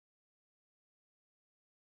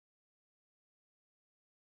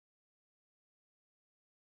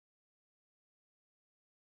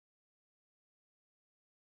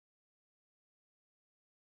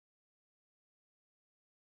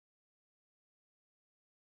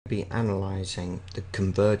be analysing The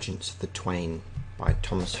Convergence of the Twain by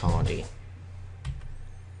Thomas Hardy.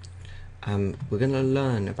 We're going to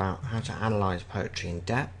learn about how to analyse poetry in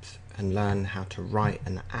depth and learn how to write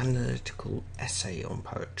an analytical essay on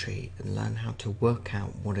poetry and learn how to work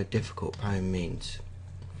out what a difficult poem means.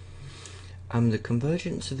 The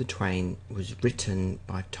Convergence of the Twain was written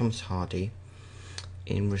by Thomas Hardy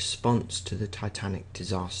in response to the Titanic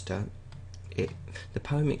disaster. The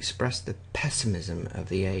poem expressed the pessimism of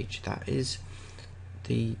the age, that is,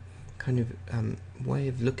 the kind of way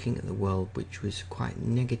of looking at the world which was quite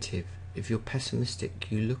negative. If you're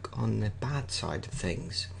pessimistic, you look on the bad side of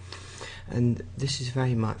things. And this is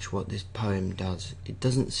very much what this poem does. It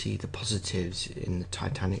doesn't see the positives in the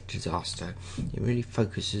Titanic disaster. It really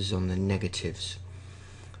focuses on the negatives.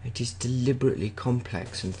 It is deliberately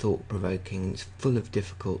complex and thought-provoking, and it's full of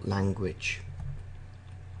difficult language.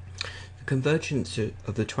 The Convergence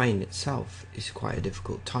of the Twain itself is quite a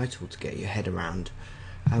difficult title to get your head around.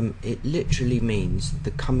 It literally means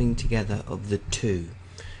the coming together of the two.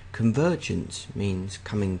 Convergence means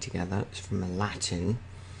coming together. It's from a Latin,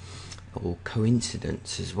 or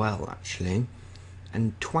coincidence as well, actually.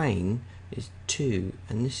 And twain is two,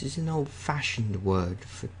 and this is an old-fashioned word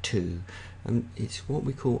for two. It's what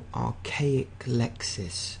we call archaic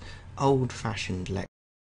lexis, old-fashioned lexis.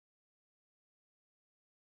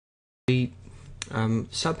 The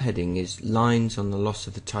subheading is Lines on the Loss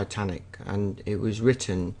of the Titanic, and it was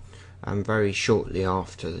written very shortly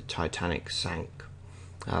after the Titanic sank.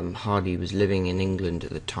 Hardy was living in England at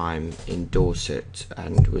the time, in Dorset,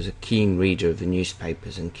 and was a keen reader of the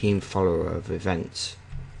newspapers and keen follower of events.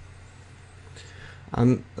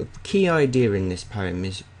 A key idea in this poem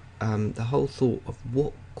is the whole thought of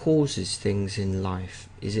what causes things in life.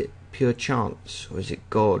 Is it pure chance, or is it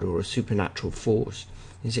God, or a supernatural force?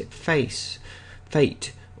 Is it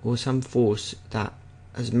fate, or some force that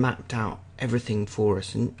has mapped out everything for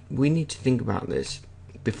us? And we need to think about this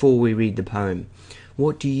before we read the poem.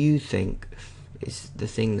 What do you think is the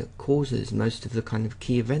thing that causes most of the kind of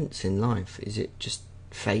key events in life? Is it just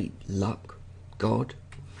fate, luck, God?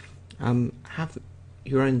 Have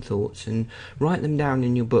your own thoughts and write them down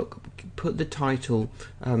in your book. Put the title,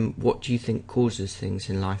 what do you think causes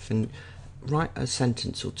things in life, and write a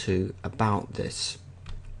sentence or two about this.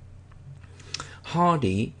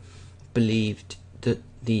 Hardy believed that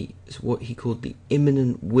what he called the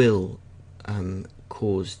immanent will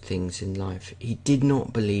caused things in life. He did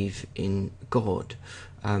not believe in God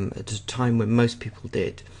at a time when most people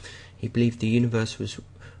did. He believed the universe was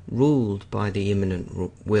ruled by the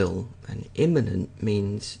immanent will, and immanent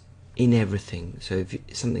means in everything. So if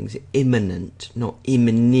something's immanent, not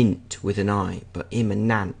immanent with an I, but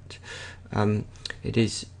immanent, it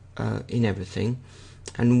is in everything.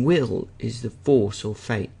 And will is the force or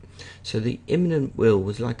fate. So the immanent will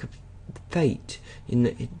was like a fate in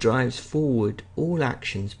that it drives forward all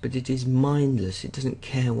actions, but it is mindless. It doesn't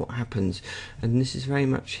care what happens. And this is very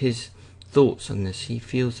much his thoughts on this. He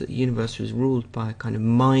feels that the universe was ruled by a kind of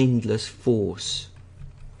mindless force.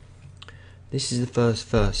 This is the first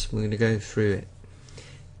verse. We're going to go through it.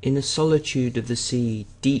 In the solitude of the sea,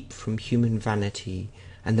 deep from human vanity,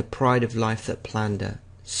 and the pride of life that planned her,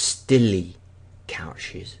 stilly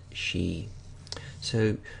couches she.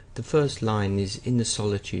 So the first line is in the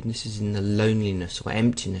solitude, and this is in the loneliness or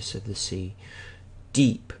emptiness of the sea,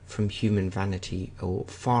 deep from human vanity, or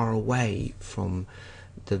far away from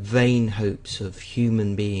the vain hopes of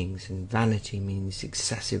human beings. And vanity means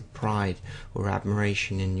excessive pride or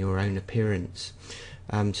admiration in your own appearance.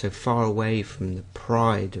 So far away from the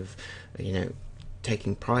pride of,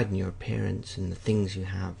 taking pride in your appearance and the things you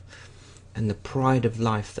have. And the pride of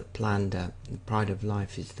life that planned her. The pride of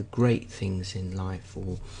life is the great things in life,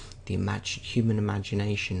 or the human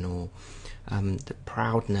imagination, or the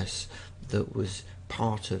proudness that was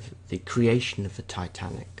part of the creation of the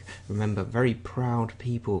Titanic. Remember, very proud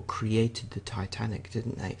people created the Titanic,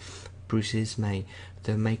 didn't they? Bruce Ismay,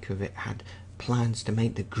 the maker of it, had plans to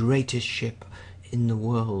make the greatest ship in the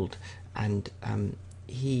world, and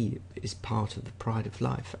he is part of the pride of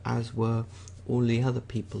life, as were all the other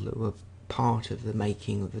people that were part of the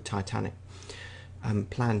making of the Titanic.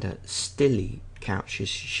 Planned her, stilly couches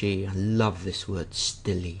she. I love this word,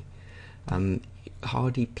 stilly.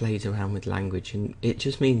 Hardy plays around with language, and it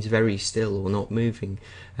just means very still or not moving,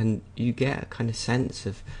 and you get a kind of sense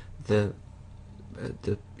of the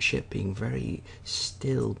ship being very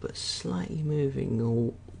still but slightly moving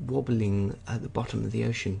or wobbling at the bottom of the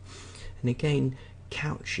ocean. And again,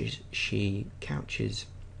 couches she, couches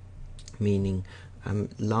meaning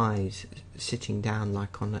lies sitting down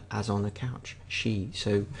like as on a couch, she.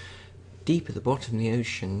 So deep at the bottom of the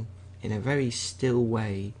ocean, in a very still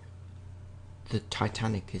way, the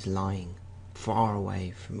Titanic is lying far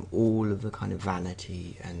away from all of the kind of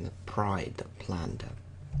vanity and the pride that planned her.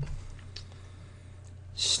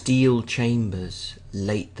 Steel chambers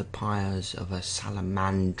late the pyres of her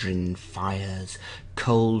salamandrine fires,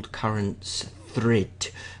 cold currents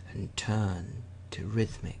thrid and turn to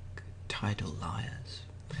rhythmic tidal lyres.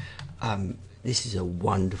 This is a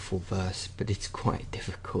wonderful verse, but it's quite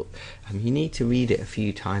difficult. You need to read it a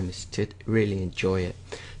few times to really enjoy it.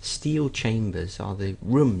 Steel chambers are the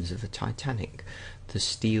rooms of the Titanic. The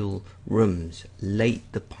steel rooms late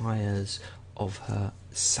the pyres of her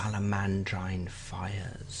salamandrine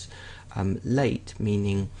fires. Late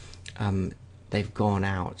meaning they've gone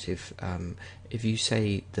out. If you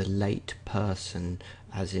say the late person,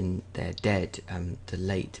 as in they're dead, the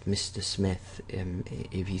late Mr. Smith,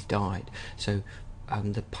 if he's died. So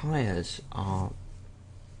the pyres are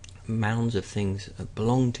mounds of things that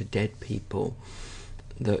belong to dead people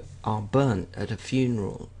that are burnt at a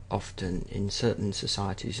funeral, often in certain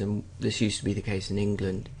societies, and this used to be the case in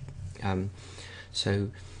England.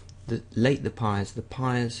 So the pyres,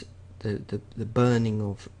 the burning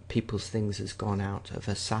of people's things has gone out of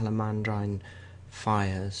a salamandrine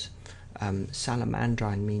fires.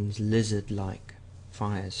 Salamandrine means lizard-like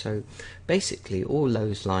fires. So basically all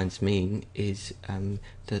those lines mean is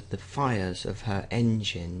that the fires of her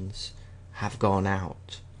engines have gone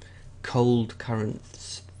out. Cold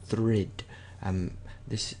currents thrid.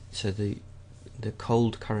 The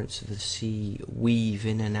cold currents of the sea weave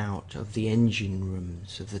in and out of the engine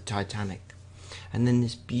rooms of the Titanic. And then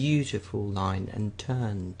this beautiful line, and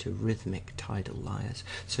turn to rhythmic tidal lyres.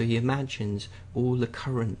 So he imagines all the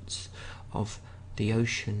currents of the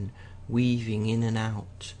ocean weaving in and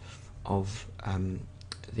out of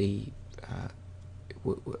the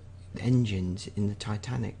engines in the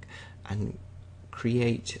Titanic, and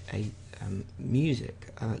create a music.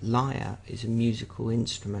 Lyre is a musical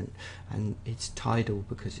instrument, and it's tidal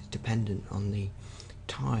because it's dependent on the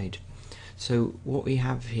tide. So what we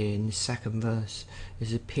have here in the second verse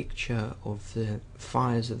is a picture of the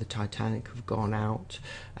fires of the Titanic have gone out,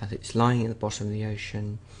 as it's lying at the bottom of the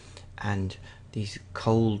ocean, and these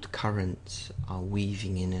cold currents are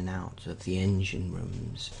weaving in and out of the engine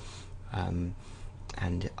rooms,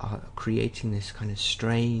 and are creating this kind of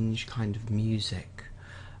strange kind of music.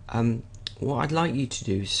 What I'd like you to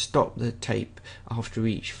do is stop the tape after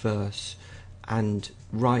each verse and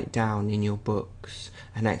write down in your books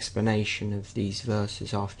an explanation of these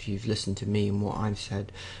verses after you've listened to me and what I've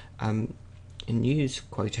said, and use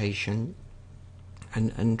quotation,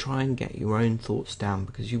 and try and get your own thoughts down,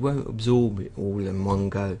 because you won't absorb it all in one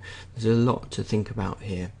go. There's a lot to think about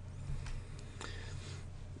here.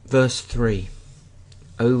 Verse 3.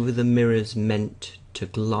 Over the mirrors meant to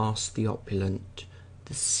glass the opulent,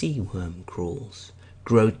 the sea worm crawls,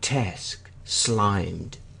 grotesque,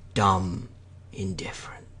 slimed, dumb,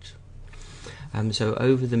 indifferent. So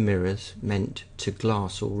over the mirrors meant to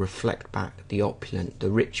glass or reflect back the opulent, the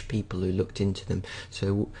rich people who looked into them.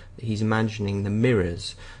 So he's imagining the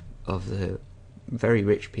mirrors of the very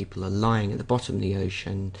rich people are lying at the bottom of the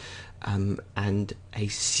ocean, and a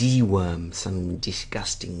sea worm, some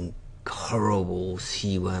disgusting, horrible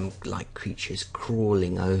sea worm like creatures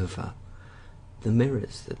crawling over the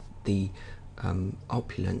mirrors that the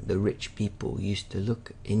opulent, the rich people used to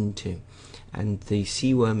look into. And the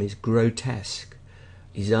sea worm is grotesque,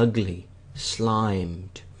 is ugly,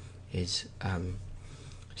 slimed, is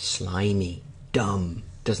slimy, dumb,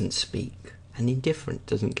 doesn't speak, and indifferent,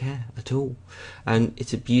 doesn't care at all. And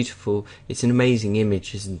it's an amazing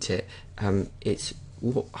image, isn't it? It's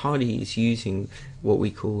what Hardy is using, what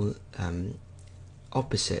we call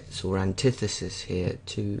opposites or antithesis here,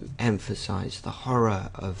 to emphasize the horror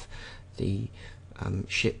of the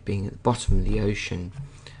ship being at the bottom of the ocean.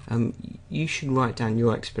 You should write down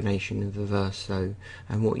your explanation of the verse, though,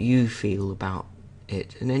 and what you feel about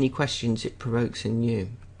it, and any questions it provokes in you.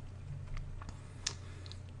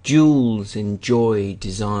 Jewels in joy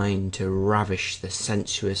designed to ravish the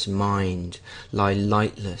sensuous mind lie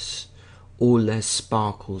lightless, all their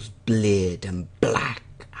sparkles bleared and black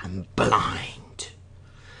and blind.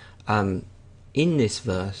 In this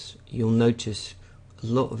verse, you'll notice a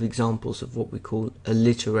lot of examples of what we call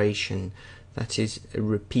alliteration, that is, a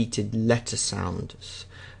repeated letter sounds,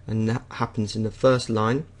 and that happens in the first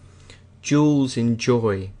line. Jewels in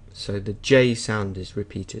joy, so the J sound is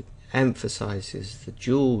repeated, emphasizes the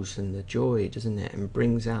jewels and the joy, doesn't it, and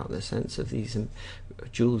brings out the sense of these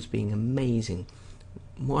jewels being amazing.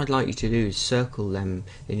 What I'd like you to do is circle them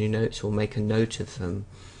in your notes or make a note of them,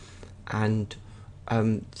 and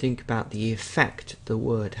think about the effect the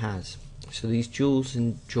word has. So these jewels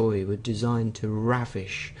and joy were designed to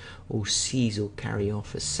ravish or seize or carry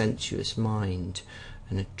off a sensuous mind,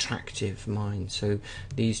 an attractive mind. So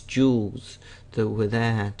these jewels that were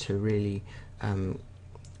there to really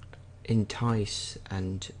entice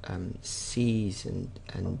and seize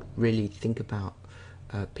and really think about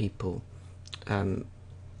people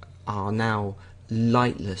are now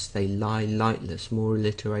lightless. They lie lightless. More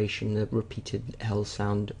alliteration, the repeated L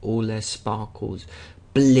sound, all their sparkles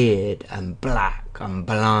bleared and black and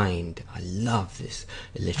blind. I love this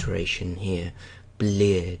alliteration here.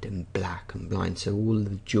 Bleared and black and blind. So all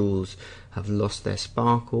the jewels have lost their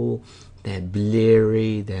sparkle. They're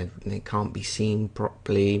bleary. They can't be seen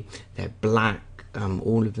properly. They're black.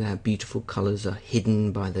 All of their beautiful colours are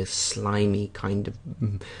hidden by the slimy kind of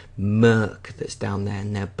murk that's down there,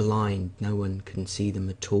 and they're blind. No one can see them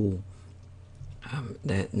at all.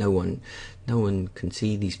 No one can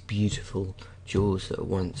see these beautiful jewels that were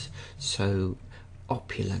once so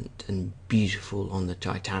opulent and beautiful on the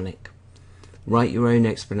Titanic. Write your own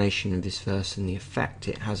explanation of this verse and the effect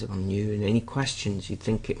it has on you, and any questions you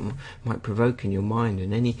think it might provoke in your mind,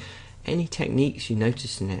 and any techniques you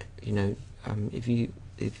notice in it.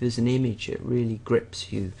 If there's an image that really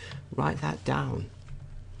grips you, write that down.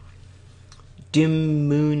 Dim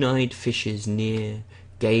moon-eyed fishes near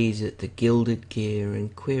gaze at the gilded gear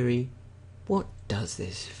and query, what does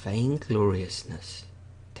this vaingloriousness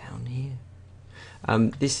down here?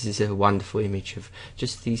 This is a wonderful image of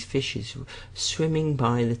just these fishes swimming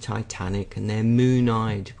by the Titanic, and they're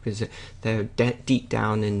moon-eyed because they're deep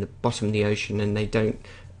down in the bottom of the ocean and they don't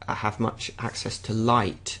have much access to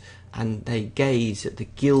light, and they gaze at the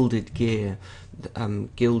gilded gear,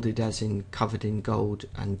 gilded as in covered in gold,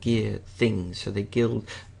 and gear, things. So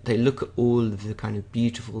they look at all of the kind of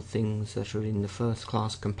beautiful things that are in the first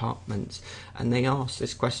class compartments, and they ask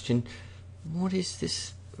this question, what is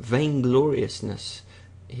this vaingloriousness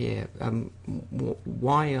here?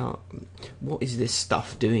 What is this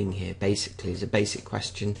stuff doing here, basically, is a basic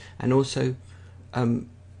question. And also,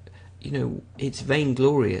 it's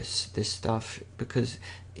vainglorious, this stuff, because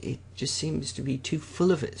it just seems to be too full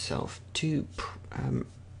of itself, too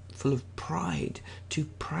full of pride, too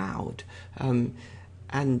proud.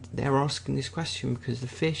 And they're asking this question because the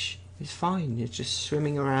fish is fine. It's just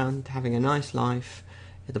swimming around, having a nice life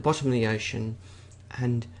at the bottom of the ocean,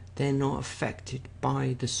 and they're not affected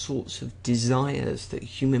by the sorts of desires that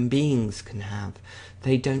human beings can have.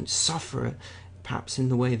 They don't suffer, perhaps in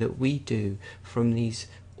the way that we do, from these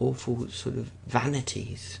awful sort of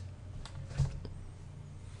vanities.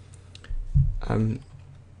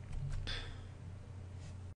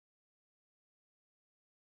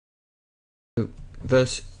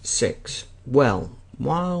 Verse 6. Well,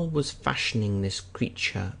 while was fashioning this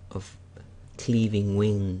creature of cleaving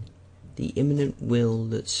wing, the imminent will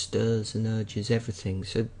that stirs and urges everything.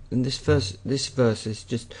 So in this verse is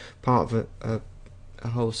just part of a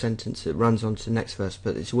whole sentence that runs on to the next verse,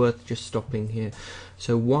 but it's worth just stopping here.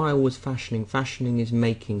 So while was fashioning is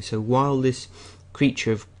making. So while this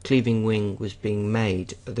creature of cleaving wing was being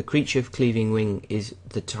made, the creature of cleaving wing is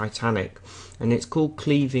the Titanic, and it's called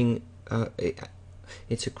cleaving.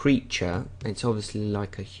 It's a creature. It's obviously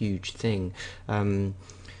like a huge thing, a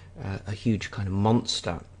huge kind of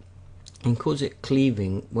monster. And calls it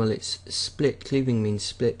cleaving. Well, it's split. Cleaving means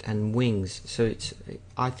split, and wings. So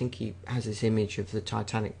I think he has this image of the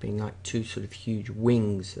Titanic being like two sort of huge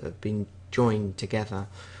wings that have been joined together,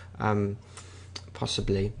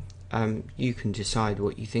 possibly. You can decide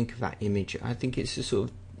what you think of that image. I think it's a sort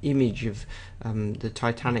of image of the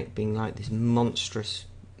Titanic being like this monstrous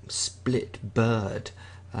split bird.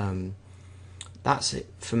 That's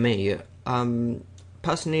it for me.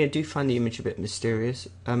 Personally, I do find the image a bit mysterious.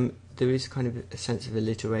 There is kind of a sense of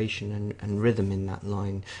alliteration and rhythm in that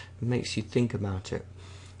line. It makes you think about it.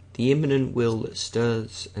 The immanent will that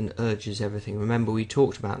stirs and urges everything. Remember, we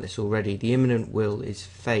talked about this already. The immanent will is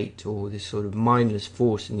fate, or this sort of mindless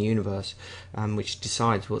force in the universe, which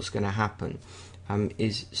decides what's going to happen.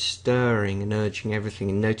 Is stirring and urging everything,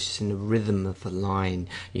 and noticing the rhythm of the line,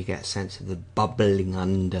 you get a sense of the bubbling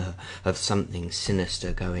under of something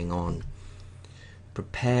sinister going on.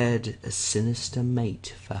 Prepared a sinister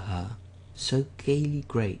mate for her, so gaily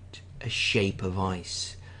great, a shape of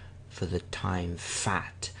ice, for the time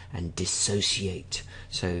fat and dissociate.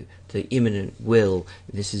 So the imminent will,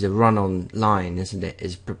 this is a run-on line, isn't it,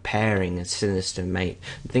 is preparing a sinister mate.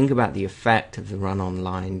 Think about the effect of the run-on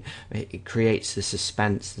line. It creates the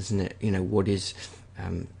suspense, doesn't it? What is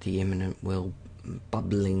the imminent will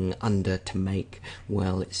bubbling under to make?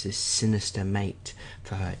 Well, it's this sinister mate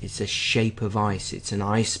for her. It's a shape of ice. It's an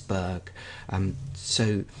iceberg.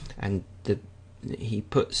 He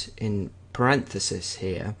puts in parenthesis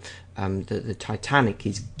here, that the Titanic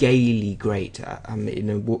is gaily great.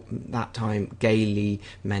 That time gaily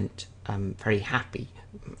meant very happily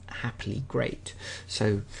great.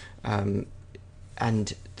 So,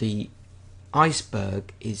 and the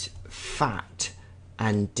iceberg is fat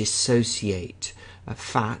and dissociate.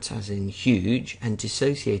 Fat as in huge, and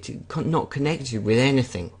dissociated, not connected with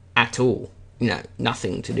anything at all.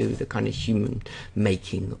 Nothing to do with the kind of human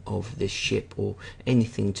making of this ship, or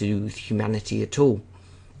anything to do with humanity at all.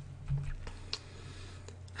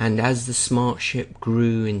 And as the smart ship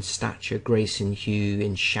grew in stature, grace and hue,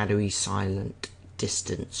 in shadowy silent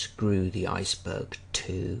distance grew the iceberg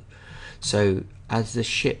too. So as the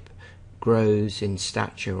ship grows in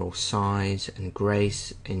stature or size and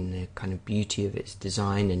grace, in the kind of beauty of its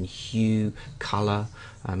design and hue, colour,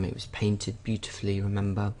 it was painted beautifully,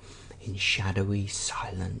 remember, in shadowy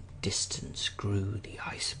silent distance grew the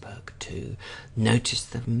iceberg too. Notice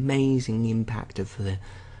the amazing impact of the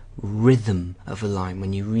rhythm of a line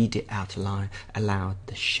when you read it out aloud.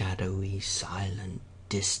 The shadowy silent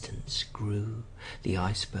distance grew the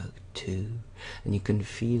iceberg too, and you can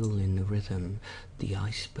feel in the rhythm the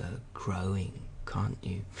iceberg growing, can't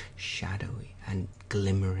you? Shadowy and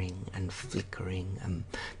glimmering and flickering and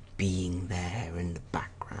being there in the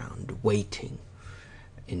background, waiting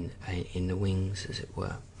in the wings, as it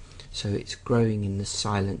were. So it's growing in the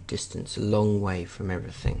silent distance, a long way from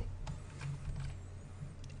everything.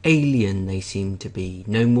 Alien they seemed to be.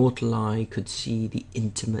 No mortal eye could see the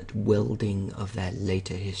intimate welding of their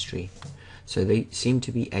later history. So they seemed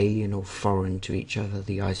to be alien or foreign to each other,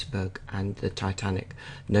 the iceberg and the Titanic.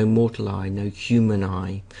 No mortal eye, no human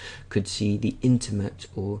eye could see the intimate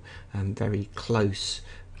or very close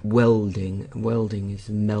welding. Welding is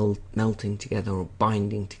melting together or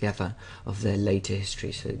binding together of their later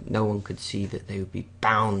history. So no one could see that they would be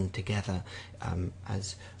bound together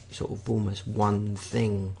as sort of almost one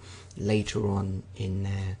thing later on in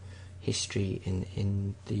their history,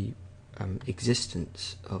 in the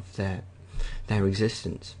existence of their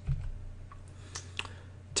existence.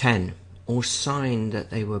 10. Or sign that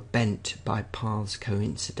they were bent by paths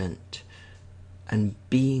coincident, and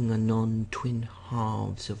being anon twin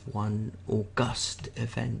halves of one august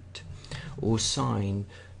event. Or sign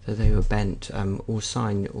that they were bent, or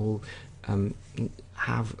sign, or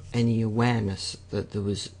have any awareness that there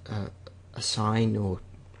was a sign, or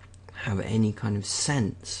have any kind of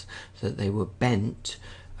sense that they were bent,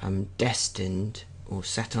 destined, or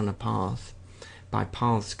set on a path by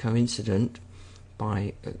paths coincident,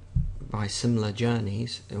 by similar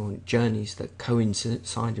journeys, or journeys that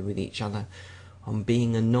coincided with each other, on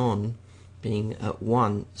being anon, being at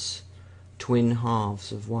once twin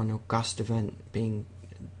halves of one august event, being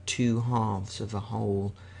two halves of a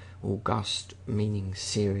whole. August meaning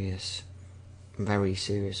serious, very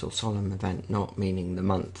serious or solemn event, not meaning the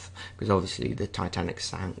month, because obviously the Titanic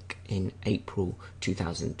sank in April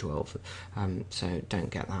 2012, so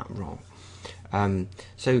don't get that wrong.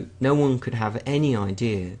 So no one could have any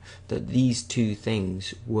idea that these two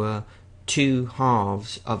things were two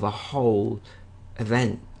halves of a whole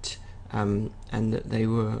event, and that they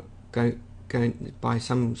were going by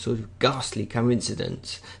some sort of ghastly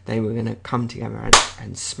coincidence, they were going to come together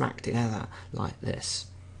and smack together like this.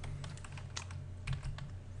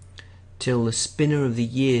 Till the spinner of the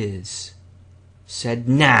years said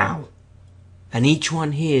now, and each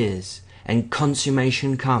one hears, and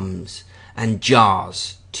consummation comes, and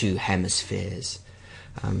jars two hemispheres.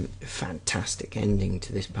 Fantastic ending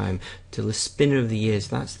to this poem. Till the spinner of the years,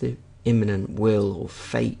 that's the imminent will or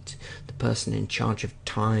fate, the person in charge of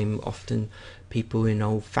time. Often people in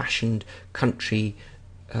old-fashioned country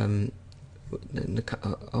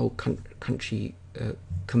country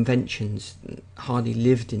conventions hardly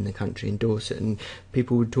lived in the country in Dorset, and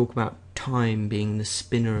people would talk about time being the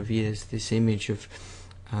spinner of years, this image of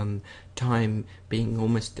time being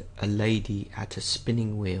almost a lady at a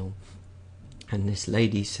spinning wheel. And this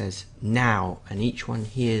lady says, now, and each one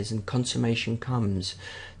hears, and consummation comes.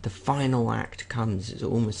 The final act comes. It's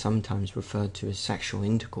almost sometimes referred to as sexual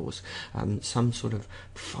intercourse, some sort of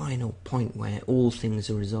final point where all things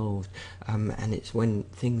are resolved, and it's when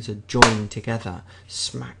things are joined together,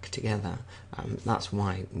 smack together. That's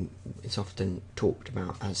why it's often talked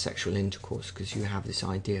about as sexual intercourse, because you have this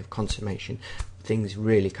idea of consummation, things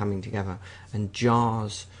really coming together, and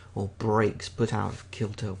jars or breaks, put out of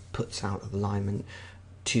kilter, puts out of alignment,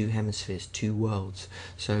 two hemispheres, two worlds.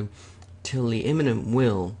 So till the imminent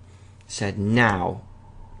will said now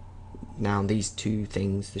these two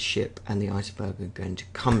things, the ship and the iceberg, are going to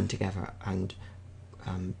come together and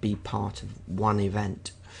be part of one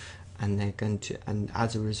event, and they're going to, and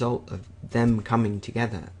as a result of them coming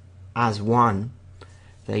together, as one,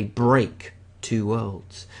 they break two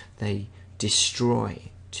worlds. They destroy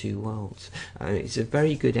two worlds. It's a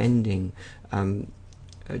very good ending.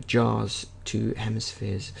 Jars two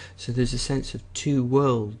hemispheres. So there's a sense of two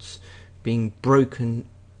worlds being broken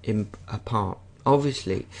apart.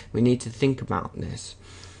 Obviously, we need to think about this.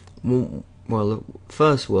 Well, the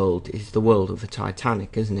first world is the world of the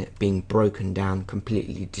Titanic, isn't it? Being broken down,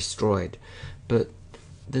 completely destroyed. But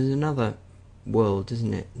there's another world,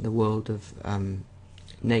 isn't it? The world of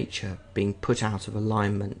nature being put out of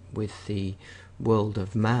alignment with the world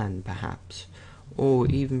of man, perhaps, or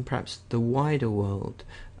even perhaps the wider world.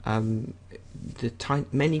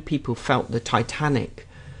 Many people felt the Titanic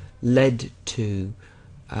led to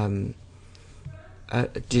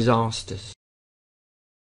disasters.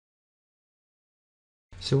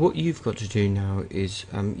 So what you've got to do now is,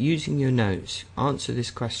 using your notes, answer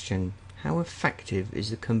this question: how effective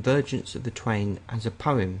is the Convergence of the Twain as a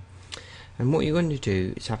poem? And what you're going to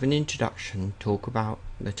do is have an introduction, talk about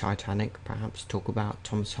the Titanic, perhaps talk about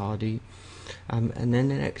Thomas Hardy, and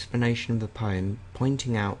then an explanation of the poem,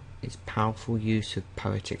 pointing out its powerful use of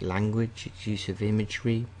poetic language, its use of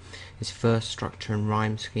imagery, its verse structure and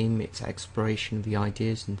rhyme scheme, its exploration of the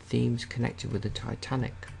ideas and themes connected with the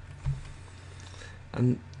Titanic.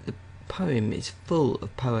 The poem is full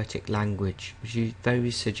of poetic language, which is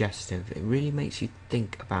very suggestive. It really makes you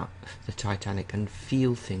think about the Titanic and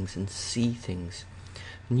feel things and see things.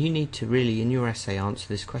 And you need to really, in your essay, answer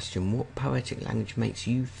this question: what poetic language makes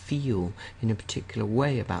you feel in a particular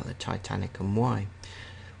way about the Titanic, and why?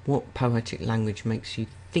 What poetic language makes you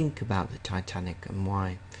think about the Titanic, and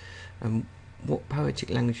why? And what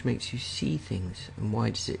poetic language makes you see things, and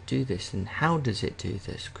why does it do this, and how does it do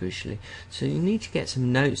this, crucially? So you need to get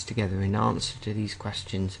some notes together in answer to these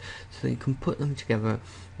questions, so that you can put them together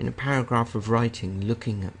in a paragraph of writing,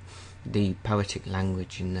 looking at the poetic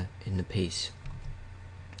language in the piece.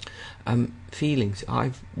 Feelings.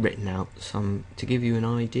 I've written out some to give you an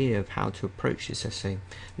idea of how to approach this essay.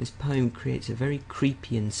 This poem creates a very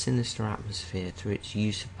creepy and sinister atmosphere through its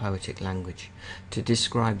use of poetic language to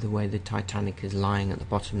describe the way the Titanic is lying at the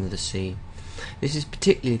bottom of the sea. This is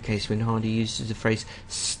particularly the case when Hardy uses the phrase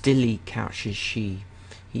 "stilly couches she."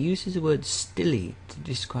 He uses the word "stilly" to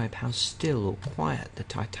describe how still or quiet the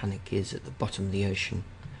Titanic is at the bottom of the ocean.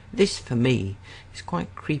 This, for me, is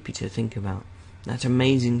quite creepy to think about. That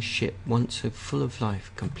amazing ship, once so full of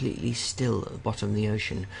life, completely still at the bottom of the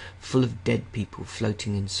ocean, full of dead people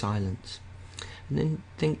floating in silence. And then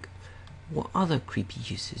think, what other creepy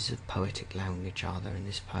uses of poetic language are there in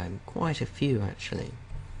this poem? Quite a few, actually.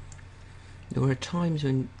 There are times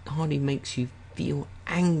when Hardy makes you feel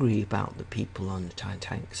angry about the people on the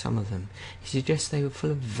Titanic, some of them. He suggests they were full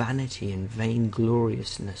of vanity and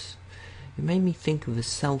vaingloriousness. It made me think of the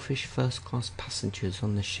selfish first-class passengers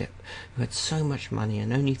on the ship who had so much money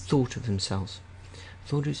and only thought of themselves. I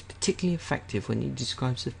thought it was particularly effective when he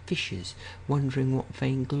describes the fishes wondering what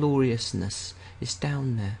vaingloriousness is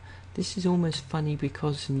down there. This is almost funny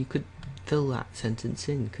because, and you could fill that sentence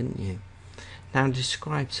in, couldn't you? Now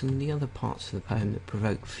describe some of the other parts of the poem that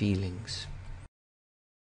provoke feelings.